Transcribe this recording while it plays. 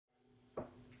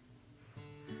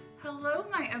Hello,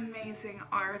 my amazing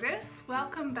artists.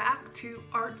 Welcome back to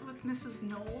Art with Mrs.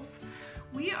 Knowles.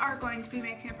 We are going to be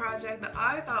making a project that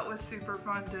I thought was super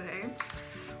fun today.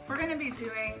 We're going to be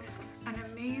doing an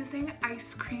amazing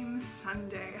ice cream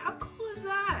sundae. How cool is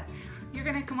that? You're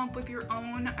going to come up with your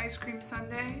own ice cream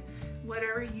sundae,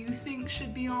 whatever you think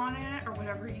should be on it or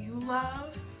whatever you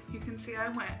love. You can see I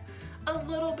went a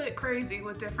little bit crazy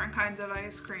with different kinds of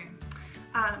ice cream.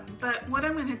 But what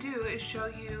I'm going to do is show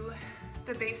you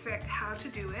the basic how to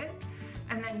do it,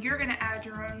 and then you're going to add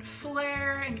your own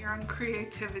flair and your own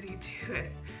creativity to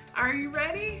it. Are you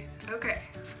ready? Okay.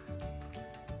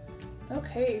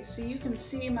 Okay, so you can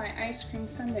see my ice cream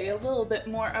sundae a little bit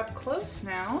more up close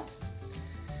now.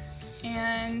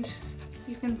 And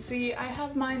you can see I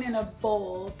have mine in a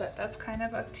bowl, but that's kind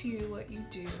of up to you what you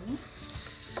do.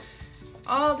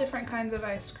 All different kinds of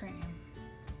ice cream.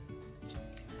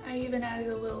 I even added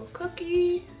a little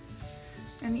cookie,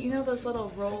 and you know those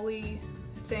little rolly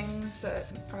things that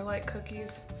are like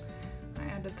cookies? I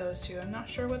added those too. I'm not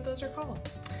sure what those are called.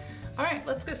 All right,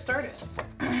 let's get started.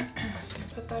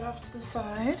 Put that off to the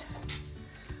side.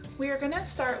 We are gonna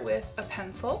start with a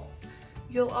pencil.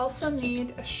 You'll also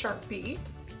need a Sharpie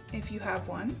if you have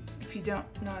one. If you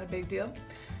don't, not a big deal.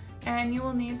 And you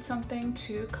will need something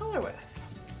to color with.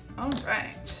 All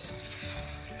right.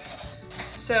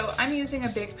 So I'm using a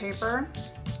big paper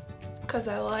because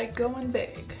I like going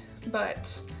big,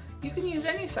 but you can use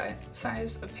any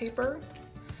size of paper.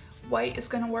 White is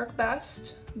going to work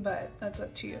best, but that's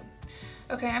up to you.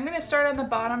 Okay, I'm going to start on the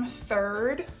bottom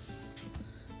third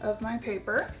of my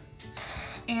paper,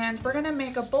 and we're going to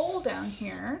make a bowl down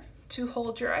here to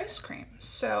hold your ice cream.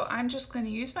 So I'm just going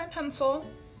to use my pencil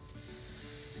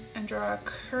and draw a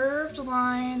curved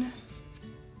line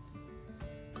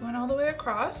going all the way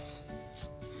across.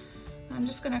 I'm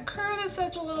just going to curve this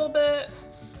edge a little bit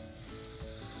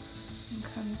and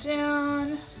come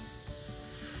down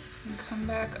and come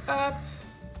back up.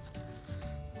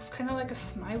 Looks kind of like a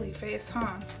smiley face,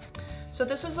 huh? So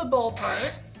this is the bowl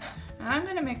part, and I'm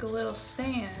going to make a little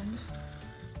stand,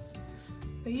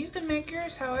 but you can make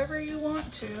yours however you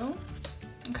want to.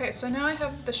 Okay, so now I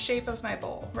have the shape of my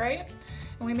bowl, right?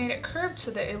 And we made it curved so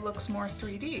that it looks more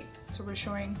 3D. So we're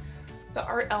showing the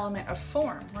art element of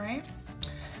form, right?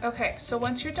 Okay, so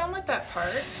once you're done with that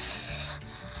part,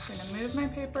 I'm gonna move my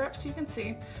paper up so you can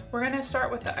see. We're gonna start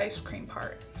with the ice cream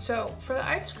part. So for the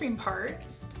ice cream part,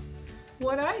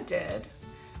 what I did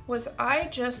was I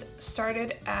just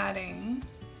started adding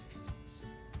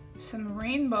some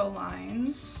rainbow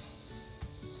lines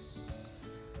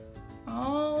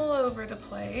all over the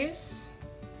place.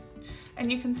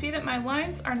 And you can see that my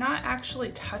lines are not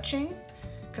actually touching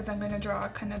because I'm gonna draw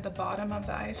kind of the bottom of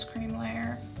the ice cream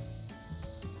layer.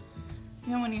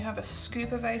 You know when you have a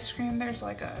scoop of ice cream, there's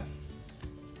like a,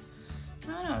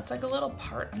 I don't know, it's like a little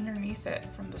part underneath it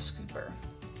from the scooper.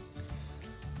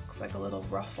 Looks like a little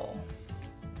ruffle.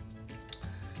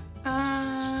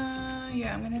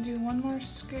 Yeah, I'm gonna do one more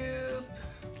scoop.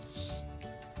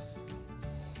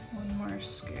 One more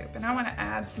scoop. And I wanna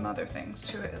add some other things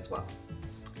to it as well.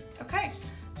 Okay,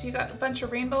 so you got a bunch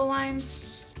of rainbow lines.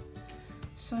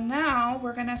 So now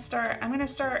we're gonna start, I'm gonna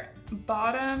start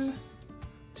bottom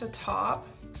to top,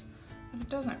 but it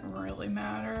doesn't really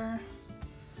matter.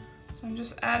 So I'm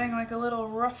just adding like a little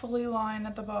ruffly line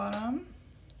at the bottom.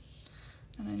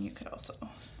 And then you could also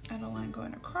add a line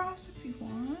going across if you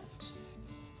want.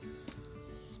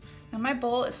 Now my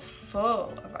bowl is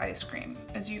full of ice cream,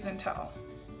 as you can tell.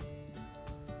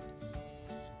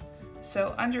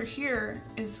 So under here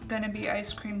is gonna be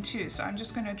ice cream too. So I'm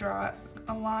just gonna draw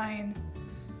a line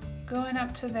going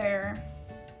up to there,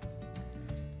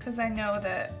 because I know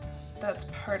that that's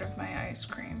part of my ice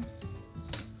cream.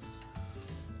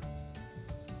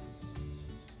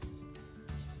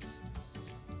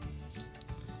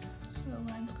 Little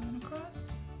lines going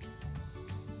across.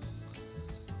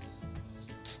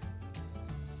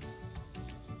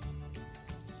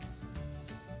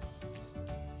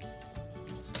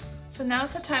 So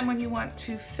now's the time when you want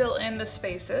to fill in the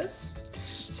spaces.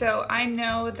 So I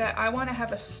know that I want to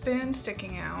have a spoon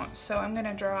sticking out, so I'm going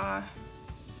to draw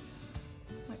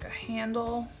like a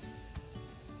handle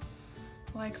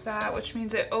like that, which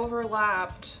means it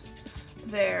overlapped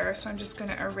there. So I'm just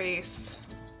going to erase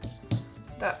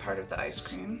that part of the ice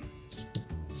cream.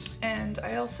 And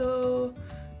I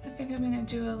think I'm going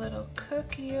to do a little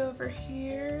cookie over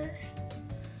here,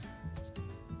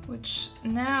 which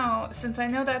now, since I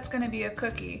know that's going to be a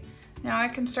cookie, now I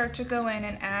can start to go in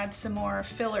and add some more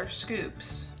filler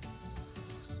scoops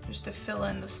just to fill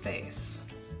in the space.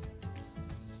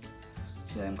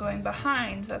 So I'm going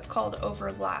behind, that's called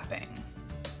overlapping.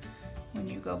 When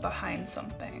you go behind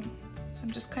something. So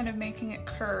I'm just kind of making it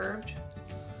curved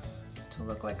to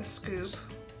look like a scoop.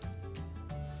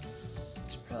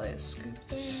 There's probably a scoop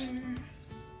there.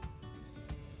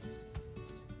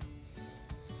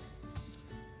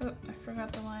 Oh, I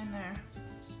forgot the line there.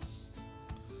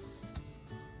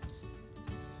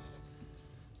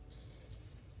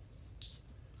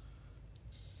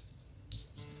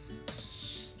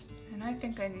 And I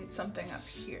think I need something up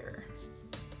here.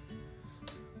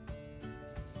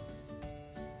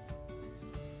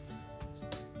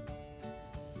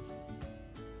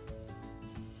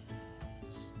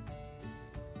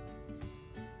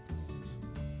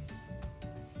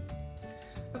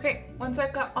 Okay, once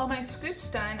I've got all my scoops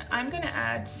done, I'm gonna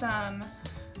add some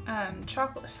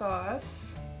chocolate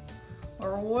sauce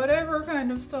or whatever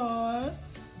kind of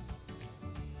sauce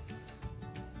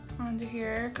onto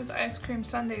here, because ice cream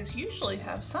sundaes usually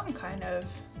have some kind of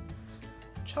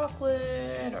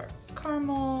chocolate or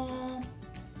caramel.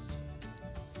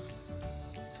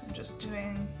 So I'm just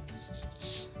doing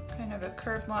kind of a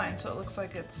curved line so it looks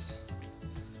like it's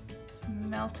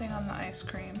melting on the ice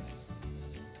cream.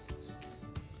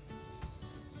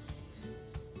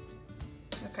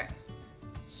 Okay.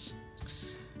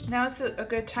 Now is a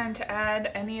good time to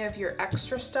add any of your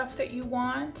extra stuff that you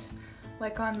want.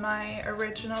 Like on my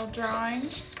original drawing,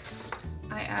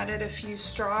 I added a few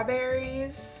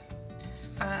strawberries.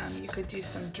 You could do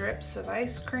some drips of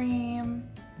ice cream.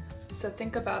 So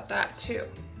think about that too.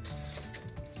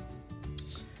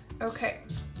 Okay,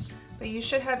 but you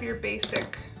should have your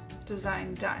basic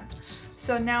design done.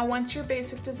 So now once your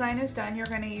basic design is done, you're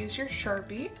gonna use your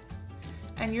Sharpie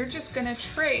and you're just gonna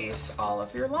trace all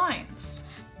of your lines.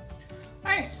 All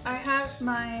right, I have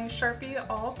my Sharpie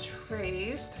all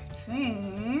traced, I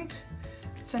think.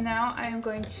 So now I am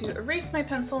going to erase my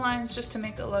pencil lines just to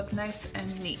make it look nice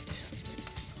and neat.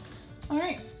 All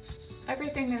right,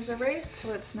 everything is erased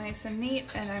so it's nice and neat,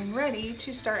 and I'm ready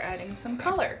to start adding some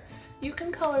color. You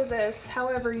can color this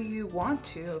however you want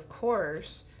to, of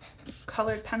course.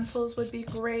 Colored pencils would be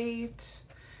great,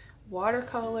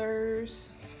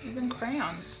 watercolors, even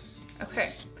crayons.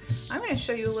 Okay, I'm gonna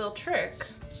show you a little trick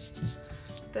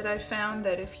that I found,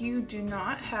 that if you do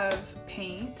not have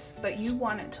paint, but you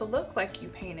want it to look like you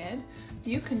painted,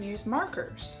 you can use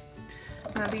markers.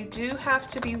 Now they do have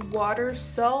to be water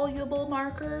soluble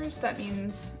markers. That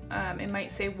means it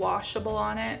might say washable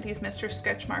on it. These Mr.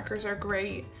 Sketch markers are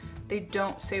great. They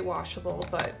don't say washable,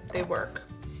 but they work.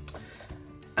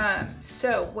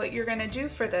 So what you're gonna do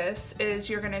for this is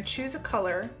you're gonna choose a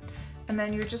color, and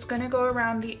then you're just gonna go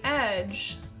around the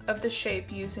edge of the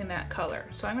shape using that color.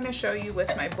 So I'm going to show you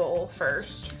with my bowl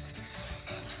first.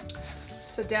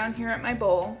 So down here at my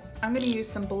bowl, I'm going to use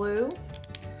some blue.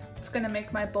 It's going to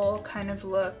make my bowl kind of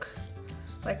look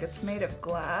like it's made of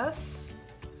glass.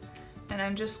 And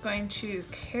I'm just going to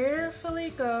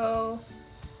carefully go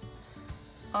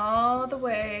all the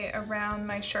way around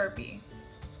my Sharpie.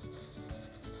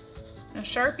 Now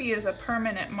Sharpie is a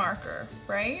permanent marker,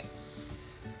 right?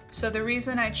 So the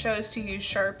reason I chose to use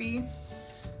Sharpie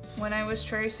when I was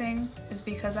tracing is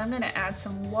because I'm going to add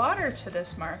some water to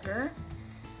this marker,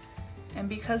 and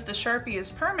because the Sharpie is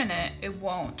permanent, it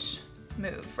won't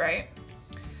move, right?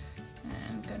 And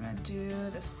I'm going to do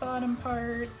this bottom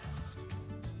part,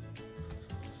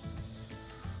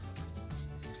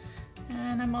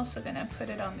 and I'm also going to put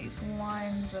it on these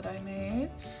lines that I made,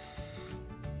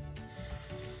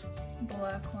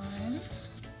 black lines.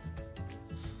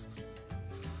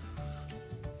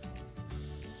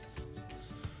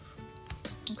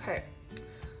 Okay,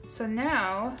 so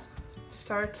now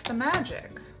starts the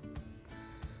magic.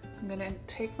 I'm gonna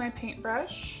take my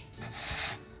paintbrush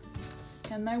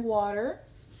and my water,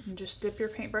 and just dip your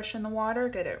paintbrush in the water,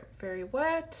 get it very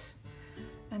wet,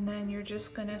 and then you're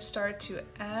just gonna start to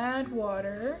add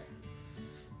water.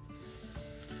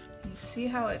 You see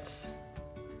how it's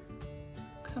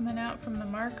coming out from the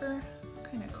marker?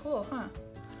 Kind of cool, huh?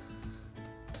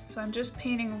 So I'm just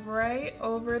painting right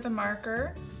over the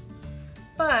marker.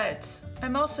 But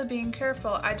I'm also being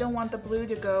careful. I don't want the blue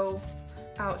to go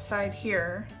outside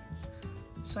here.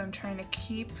 So I'm trying to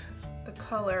keep the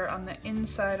color on the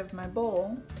inside of my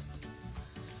bowl,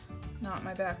 not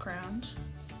my background.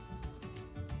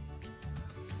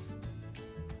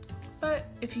 But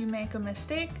if you make a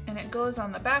mistake and it goes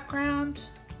on the background,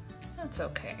 that's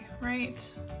okay,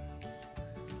 right?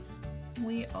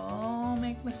 We all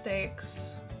make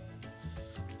mistakes.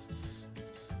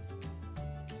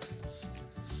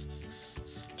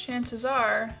 Chances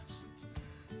are,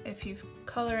 if you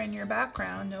color in your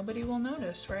background, nobody will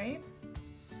notice, right?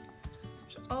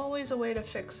 There's always a way to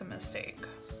fix a mistake.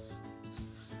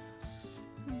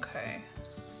 Okay.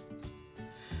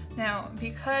 Now,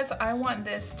 because I want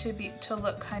this to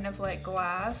look kind of like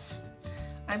glass,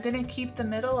 I'm gonna keep the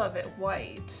middle of it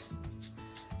white.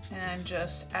 And I'm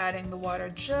just adding the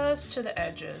water just to the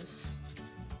edges.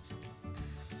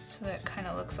 So that it kind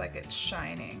of looks like it's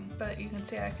shining. But you can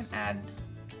see I can add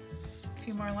a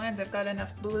few more lines. I've got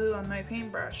enough blue on my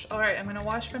paintbrush. All right, I'm gonna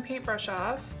wash my paintbrush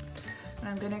off and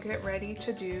I'm gonna get ready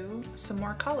to do some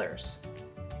more colors.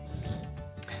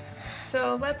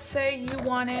 So let's say you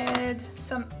wanted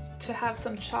to have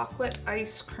some chocolate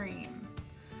ice cream.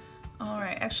 All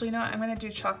right, actually, you know what? I'm gonna do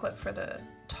chocolate for the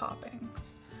topping.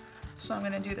 So I'm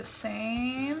gonna do the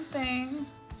same thing.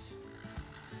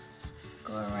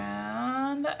 Go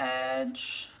around the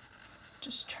edge.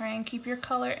 Just try and keep your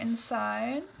color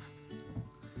inside.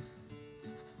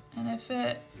 And if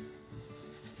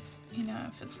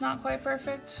it's not quite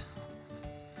perfect,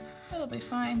 it'll be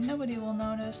fine. Nobody will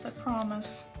notice, I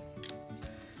promise.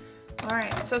 All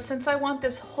right, so since I want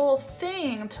this whole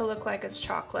thing to look like it's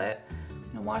chocolate,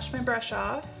 I'm gonna wash my brush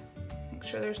off, make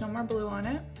sure there's no more blue on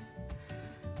it.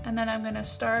 And then I'm gonna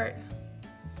start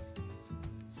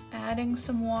adding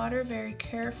some water very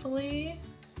carefully.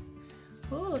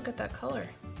 Ooh, look at that color.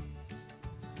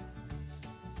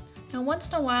 Now, once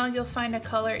in a while, you'll find a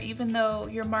color, even though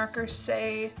your markers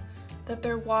say that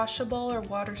they're washable or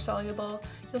water soluble,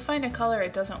 you'll find a color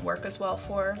it doesn't work as well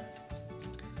for.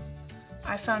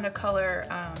 I found a color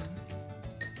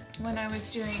when I was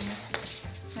doing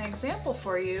my example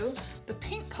for you. The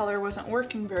pink color wasn't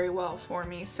working very well for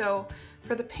me, so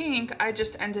for the pink I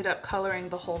just ended up coloring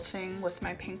the whole thing with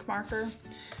my pink marker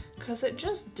because it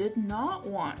just did not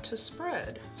want to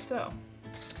spread. So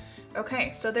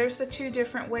okay, so there's the two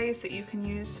different ways that you can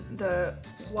use the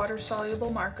water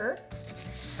soluble marker,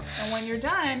 and when you're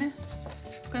done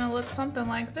it's gonna look something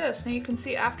like this. Now you can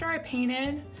see after I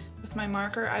painted with my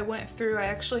marker, I went through, I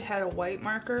actually had a white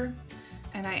marker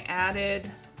and I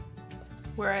added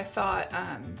where I thought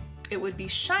it would be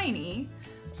shiny,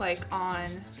 like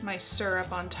on my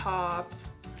syrup on top.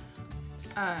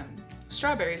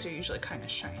 Strawberries are usually kind of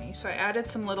shiny, so I added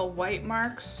some little white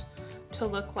marks to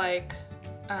look like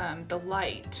the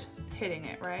light hitting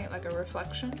it, right? Like a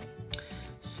reflection.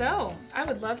 So I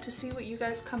would love to see what you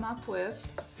guys come up with.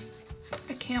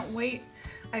 I can't wait.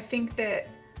 I think that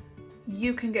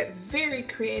you can get very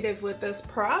creative with this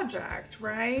project,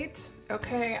 right?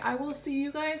 Okay, I will see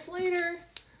you guys later.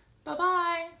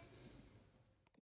 Bye-bye.